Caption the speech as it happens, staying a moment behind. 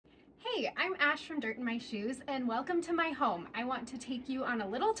Hey, I'm Ash from Dirt in My Shoes, and welcome to my home. I want to take you on a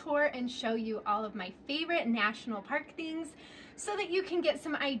little tour and show you all of my favorite national park things so that you can get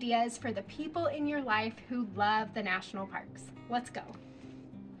some ideas for the people in your life who love the national parks. Let's go.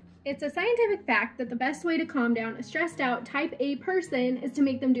 It's a scientific fact that the best way to calm down a stressed out type A person is to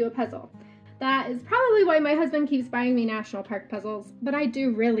make them do a puzzle. That is probably why my husband keeps buying me national park puzzles, but I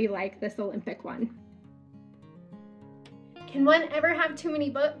do really like this Olympic one. Can one ever have too many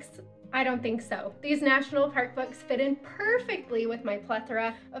books? I don't think so. These national park books fit in perfectly with my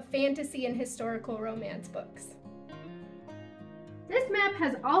plethora of fantasy and historical romance books. This map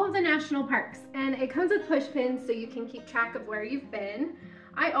has all of the national parks, and it comes with push pins so you can keep track of where you've been.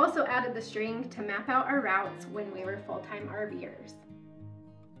 I also added the string to map out our routes when we were full-time RVers.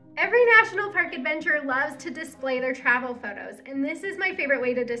 Every national park adventurer loves to display their travel photos, and this is my favorite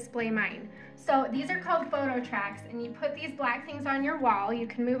way to display mine. So these are called photo tracks, and you put these black things on your wall. You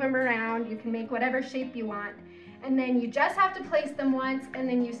can move them around, you can make whatever shape you want, and then you just have to place them once, and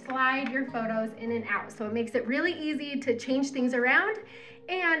then you slide your photos in and out. So it makes it really easy to change things around,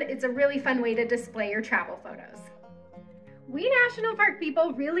 and it's a really fun way to display your travel photos. We national park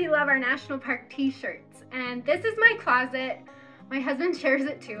people really love our national park t-shirts, and this is my closet. My husband shares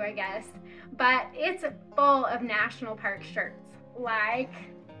it too, I guess, but it's full of national park shirts, like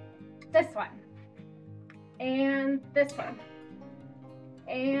this one, and this one,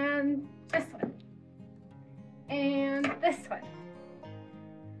 and this one, and this one,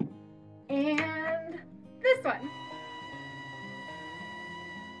 and this one.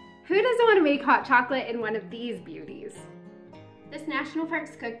 Who doesn't want to make hot chocolate in one of these beauties? This National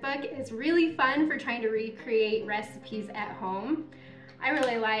Parks cookbook is really fun for trying to recreate recipes at home. I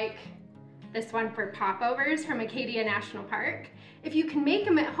really like this one for popovers from Acadia National Park. If you can make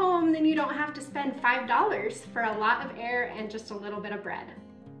them at home, then you don't have to spend $5 for a lot of air and just a little bit of bread.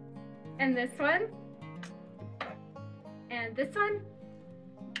 And this one, and this one,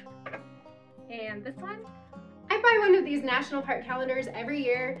 and this one. I buy one of these national park calendars every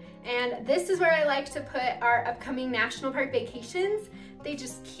year, and this is where I like to put our upcoming national park vacations. They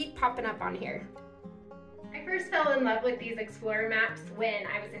just keep popping up on here. I first fell in love with these Explorer maps when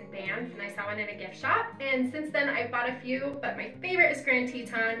I was in Banff and I saw one in a gift shop, and since then I've bought a few, but my favorite is Grand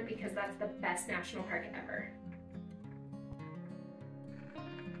Teton because that's the best national park ever.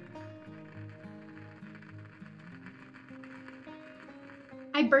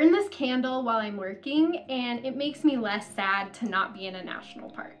 I burn this candle while I'm working, and it makes me less sad to not be in a national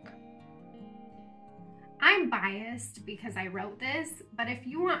park. I'm biased because I wrote this, but if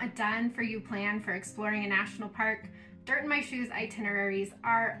you want a done-for-you plan for exploring a national park, Dirt in My Shoes itineraries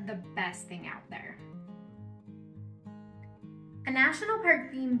are the best thing out there. A national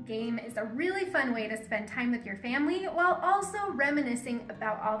park themed game is a really fun way to spend time with your family while also reminiscing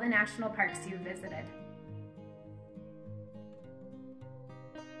about all the national parks you've visited.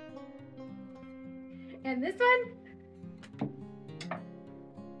 And this one,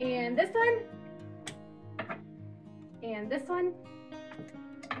 and this one, and this one,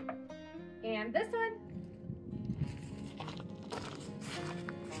 and this one.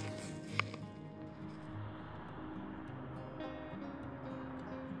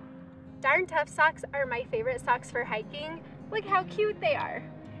 Darn Tough socks are my favorite socks for hiking. Look how cute they are.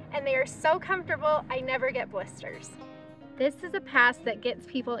 And they are so comfortable, I never get blisters. This is a pass that gets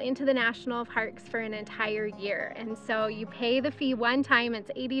people into the national parks for an entire year. And so you pay the fee one time,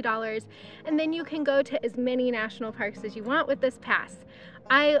 it's $80, and then you can go to as many national parks as you want with this pass.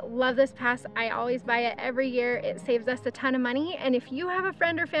 I love this pass. I always buy it every year. It saves us a ton of money. And if you have a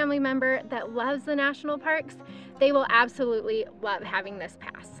friend or family member that loves the national parks, they will absolutely love having this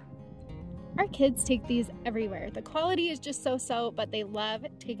pass. Our kids take these everywhere. The quality is just so-so, but they love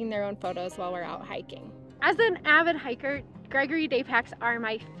taking their own photos while we're out hiking. As an avid hiker, Gregory Day Packs are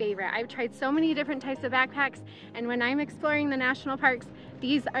my favorite. I've tried so many different types of backpacks, and when I'm exploring the national parks,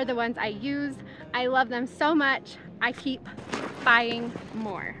 these are the ones I use. I love them so much, I keep buying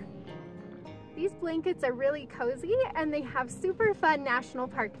more. These blankets are really cozy, and they have super fun national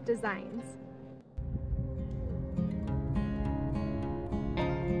park designs.